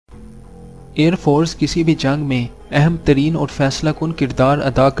Air force किसी भी जंग में अहम तरीन और फैसला कुन किरदार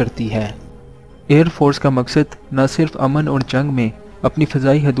अदा करती है। एयर फोर्स का मकसद न सिर्फ अमन और जंग में अपनी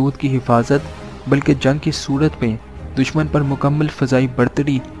फ़ज़ाई हदूद की हिफाजत, बल्कि जंग की सूरत में दुश्मन पर मुकम्मल फ़ज़ाई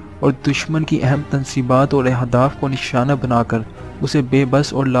बर्तरी और दुश्मन की अहम तंसीबात और अहदाफ को निशाना बनाकर उसे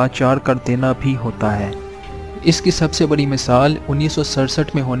बेबस और लाचार कर देना भी होता है। इसकी सबसे बड़ी मिसाल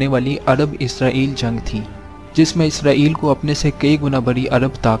 1967 में होने वाली अरब इसराइल जंग थी, जिसमें इसराइल को अपने से कई गुना बड़ी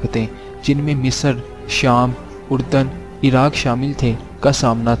अरब ताकतें, जिनमें मिस्र, शाम, उर्दन, इराक शामिल थे, का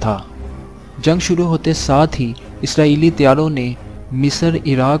सामना था। जंग शुरू होते साथ ही इसराइली तैयारों ने मिस्र,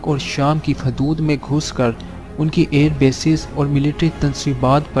 इराक और शाम की हदूद में घुसकर उनकी एयर बेसिस और मिलिट्री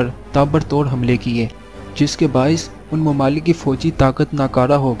तंसीबात पर ताबड़तोड़ हमले किए, जिसके बाइस उन ममालिक की फौजी ताकत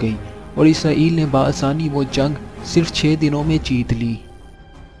नाकारा हो गई और इसराइल ने बआसानी वो जंग सिर्फ 6 दिनों में जीत ली।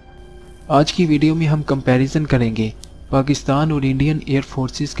 आज की वीडियो में हम कंपैरिजन करेंगे पाकिस्तान और इंडियन एयर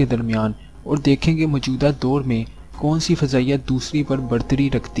फोर्सेस के दरमियान और देखेंगे मौजूदा दौर में कौन सी फ़ज़ाइयत दूसरी पर बरतरी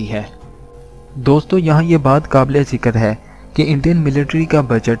रखती है। दोस्तों, यहाँ ये बात काबिल ज़िक्र है कि इंडियन मिलिट्री का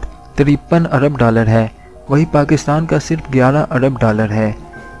बजट 53 अरब डॉलर है, वही पाकिस्तान का सिर्फ 11 अरब डॉलर है।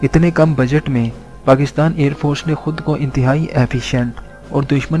 इतने कम बजट में पाकिस्तान एयर फोर्स ने खुद को इंतहाई एफिशिएंट और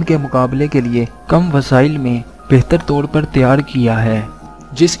दुश्मन के मुकाबले के लिए कम वसाइल में बेहतर तौर पर तैयार किया है,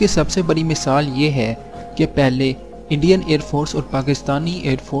 जिसकी सबसे बड़ी मिसाल ये है कि पहले इंडियन एयर फोर्स और पाकिस्तानी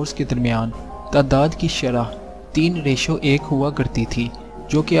एयर फोर्स के दरमियान तादाद की शरह 3:1 हुआ करती थी,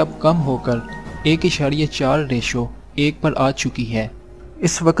 जो कि अब कम होकर 1.4:1 पर आ चुकी है।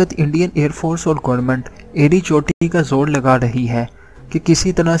 इस वक्त इंडियन एयर फोर्स और गवर्नमेंट एड़ी चोटी का जोर लगा रही है कि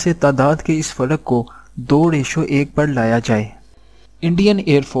किसी तरह से तादाद के इस फ़र्क को 2:1 पर लाया जाए। इंडियन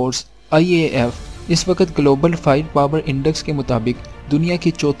एयर फोर्स IAF इस वक्त ग्लोबल फायर पावर इंडेक्स के मुताबिक दुनिया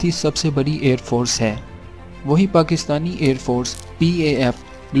की चौथी सबसे बड़ी एयर फोर्स है। वही Pakistani air force PAF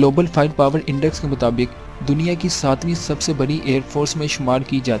global fire power index के मुताबिक दुनिया की 7वीं सबसे बड़ी एयर फोर्स में शुमार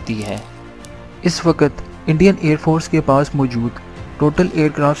की जाती है। इस वक्त इंडियन एयर फोर्स के पास मौजूद टोटल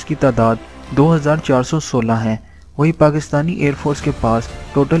एयरक्राफ्ट्स की तादाद 2416 है। वही पाकिस्तानी एयर फोर्स के पास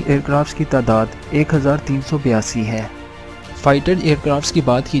टोटल एयरक्राफ्ट्स की तादाद 1382 है। फाइटर एयरक्राफ्ट्स की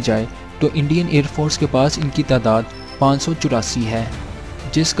बात की जाए तो इंडियन एयर फोर्स के पास इनकी तादाद 584 है,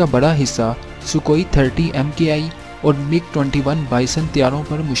 जिसका बड़ा हिस्सा सुकोई 30 MKI और MiG-21 बाइसन तैयारों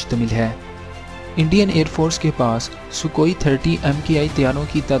पर मुश्तमिल है। इंडियन एयर फोर्स के पास सुकोई 30 MKI तैयारों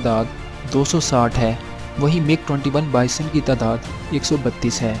की तादाद 260 है, वही MiG-21 बाइसन की तादाद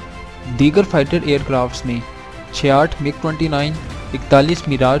 132 है। दीगर फाइटर एयरक्राफ्ट्स में 68 MiG-29, 41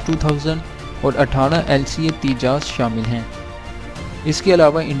 मिराज 2000 और 18 LCA तीजास शामिल हैं। इसके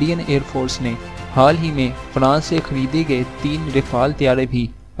अलावा इंडियन एयर फोर्स ने हाल ही में फ्रांस से खरीदे गए 3 रेफाल तैयारे भी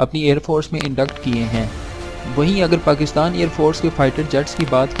अपनी एयर फोर्स में इंडक्ट किए हैं। वहीं अगर पाकिस्तान एयर फोर्स के फाइटर जेट्स की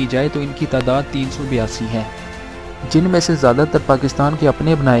बात की जाए तो इनकी तादाद 382 है, जिनमें से ज़्यादातर पाकिस्तान के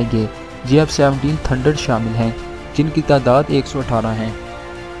अपने बनाए गए JF-17 थंडर शामिल हैं, जिनकी तादाद 118 है।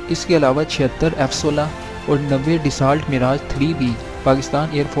 इसके अलावा 76 F-16 और 90 डिसाल्ट मिराज 3 भी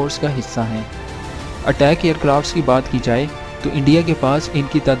पाकिस्तान एयर फोर्स का हिस्सा हैं। अटैक एयरक्राफ्ट्स की बात की जाए तो इंडिया के पास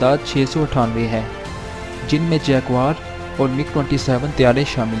इनकी तादाद 698 है, जिनमें जैगवार और MiG-27 तैयारे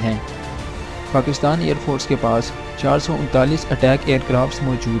शामिल हैं। पाकिस्तान एयर फोर्स के पास 439 अटैक एयरक्राफ्ट्स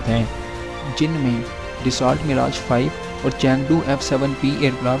मौजूद हैं, जिनमें डिसाल्ट मिराज 5 और चैंगडू F-7P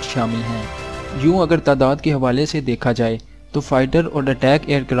एयरक्राफ्ट शामिल हैं। यूँ अगर तादाद के हवाले से देखा जाए तो फाइटर और अटैक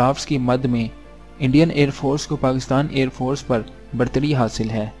एयरक्राफ्ट्स की मद में इंडियन एयर फोर्स को पाकिस्तान एयर फोर्स पर बरतरी हासिल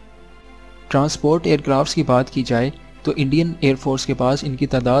है। ट्रांसपोर्ट एयरक्राफ्ट्स की बात की जाए तो इंडियन एयर फोर्स के पास इनकी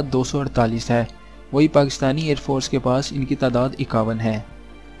तादाद 248 है, वही पाकिस्तानी एयर फोर्स के पास इनकी तादाद 51 है।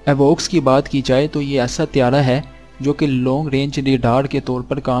 एवोक्स की बात की जाए तो ये ऐसा तैयारा है जो कि लॉन्ग रेंज रेडार के तौर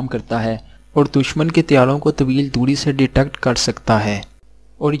पर काम करता है और दुश्मन के तैयारों को तवील दूरी से डिटेक्ट कर सकता है,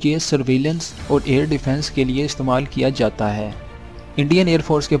 और ये सर्विलेंस और एयर डिफेंस के लिए इस्तेमाल किया जाता है। इंडियन एयर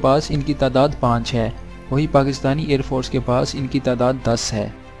फोर्स के पास इनकी तादाद 5 है, वही पाकिस्तानी एयर फोर्स के पास इनकी तादाद 10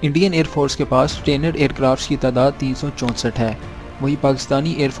 है। इंडियन एयर फोर्स के पास ट्रेनर एयरक्राफ्ट्स की तादाद 364 है, वही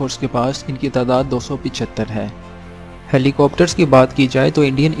पाकिस्तानी एयर फोर्स के पास इनकी तादाद 275 है। हेलीकॉप्टर्स की बात की जाए तो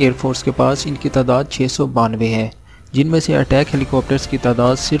इंडियन एयर फोर्स के पास इनकी तादाद 692 है, जिनमें से अटैक हेलीकॉप्टर्स की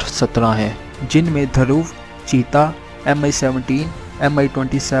तादाद सिर्फ 17 है, जिनमें धरूव, चीता, Mi-17,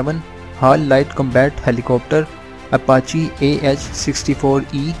 Mi-27, हाल light combat helicopter, Apache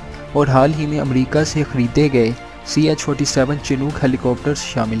AH-64E और हाल ही में अमेरिका से खरीदे गए CH-47 चिनूक हेलीकॉप्टर्स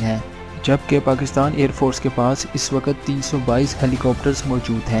शामिल हैं। जबकि पाकिस्तान एयर फोर्स के पास इस वक्त 322 हेलीकॉप्टर्स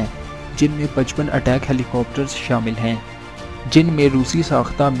मौजूद हैं, जिनमें 55 अटैक हेलीकॉप्टर्स शामिल हैं, जिनमें रूसी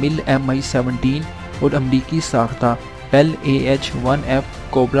साख्ता मिल Mi-17 और अमरीकी साख्ता bell AH-1F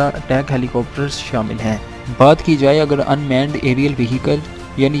cobra attack helicopters शामिल हैं। बात की जाए अगर अनमैन्ड एरियल व्हीकल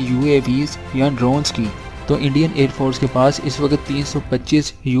यानी UAVs या ड्रोन्स की, तो इंडियन एयरफोर्स के पास इस वक्त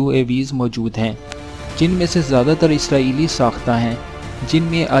 325 UAVs मौजूद हैं, जिनमें से ज़्यादातर इसराइली साख्ता हैं,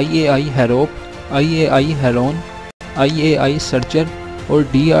 जिनमें IAI हैरोप, IAI Heron, IAI searcher और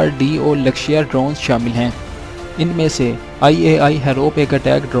DRDO लक्ष्या ड्रोन शामिल हैं। इनमें से IAI हैरोप एक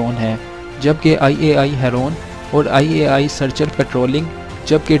अटैक ड्रोन है, जबकि IAI हेरोन और IAI सर्चर पेट्रोलिंग,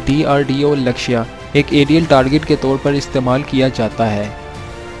 जबकि DRDO लक्ष्या एक एरियल टारगेट के तौर पर इस्तेमाल किया जाता है।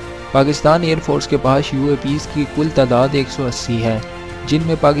 पाकिस्तान एयरफोर्स के पास UAVs की कुल तादाद 180 है,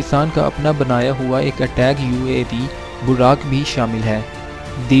 जिनमें पाकिस्तान का अपना बनाया हुआ एक अटैक UAV बुराक भी शामिल है।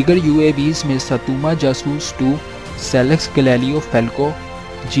 दीगर UAVs में सतुमा जासूस 2, सेलेक्स गैलीलियो फेल्को,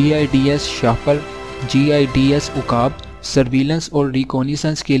 GIDS शापर, GIDS उकाब सर्विलेंस और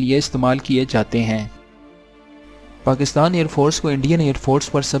रिकॉनिसेंस के लिए इस्तेमाल किए जाते हैं। पाकिस्तान एयरफोर्स को इंडियन एयरफोर्स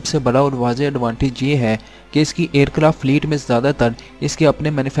पर सबसे बड़ा और वाज़ेह एडवांटेज ये है कि इसकी एयरक्राफ्ट फ्लीट में ज़्यादातर इसके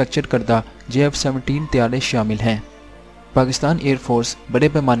अपने मैन्युफैक्चर करदा JF-17 तैयारे शामिल हैं। पाकिस्तान एयरफोर्स बड़े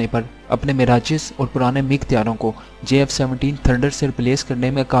पैमाने पर अपने मिराजिस और पुराने मिग तैयारों को JF-17 थंडर से रिप्लेस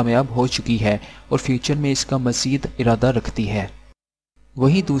करने में कामयाब हो चुकी है और फ्यूचर में इसका मज़ीद इरादा रखती है।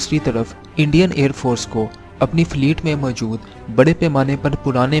 वहीं दूसरी तरफ इंडियन एयरफोर्स को अपनी फ्लीट में मौजूद बड़े पैमाने पर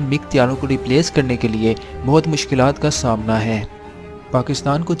पुराने मिग तैयारों को रिप्लेस करने के लिए बहुत मुश्किलात का सामना है।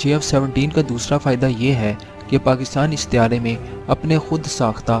 पाकिस्तान को JF-17 का दूसरा फ़ायदा ये है कि पाकिस्तान इस तैयारे में अपने खुद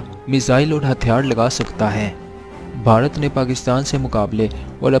साख्ता मिसाइल और हथियार लगा सकता है। भारत ने पाकिस्तान से मुकाबले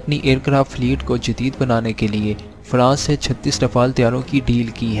और अपनी एयरक्राफ्ट फ्लीट को जदीद बनाने के लिए फ्रांस से 36 रफाल तैयारों की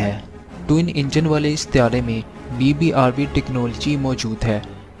डील की है। ट्विन इंजन वाले इस तैयारे में BBRV टेक्नोलॉजी मौजूद है,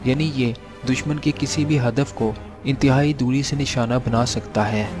 यानी ये दुश्मन के किसी भी हदफ को इंतहाई दूरी से निशाना बना सकता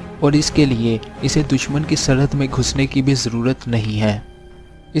है और इसके लिए इसे दुश्मन की सरहद में घुसने की भी ज़रूरत नहीं है।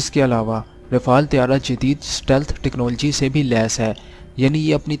 इसके अलावा रफाल तैयारा जदीद स्टेल्थ टेक्नोलॉजी से भी लैस है, यानी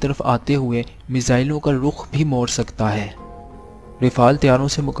ये अपनी तरफ आते हुए मिसाइलों का रुख भी मोड़ सकता है। रफाल तैयारों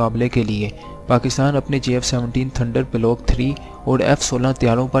से मुकाबले के लिए पाकिस्तान अपने JF-17 थंडर ब्लॉक 3 और F-16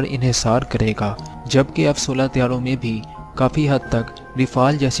 तैयारों पर इन्हिसार करेगा, जबकि F-16 तैयारों में भी काफ़ी हद तक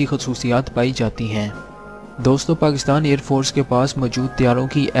रफाल जैसी खसूसियात पाई जाती हैं। दोस्तों, पाकिस्तान एयरफोर्स के पास मौजूद तैयारों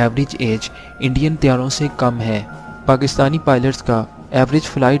की एवरेज एज इंडियन तैयारों से कम है। पाकिस्तानी पायलट्स का एवरेज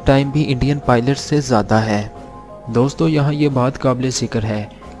फ़्लाइट टाइम भी इंडियन पायलट्स से ज़्यादा है। दोस्तों, यहाँ ये बात काबिल ज़िक्र है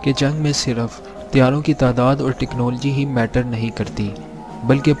कि जंग में सिर्फ तैयारों की तादाद और टेक्नोलॉजी ही मैटर नहीं करती,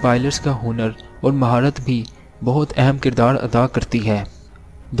 बल्कि पायलट्स का हुनर और महारत भी बहुत अहम किरदार अदा करती है।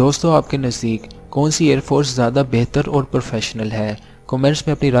 दोस्तों, आपके नज़दीक कौन सी एयरफोर्स ज़्यादा बेहतर और प्रोफेशनल है? कमेंट्स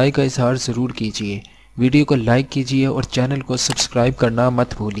में अपनी राय का इजहार ज़रूर कीजिए। वीडियो को लाइक कीजिए और चैनल को सब्सक्राइब करना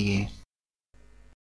मत भूलिए।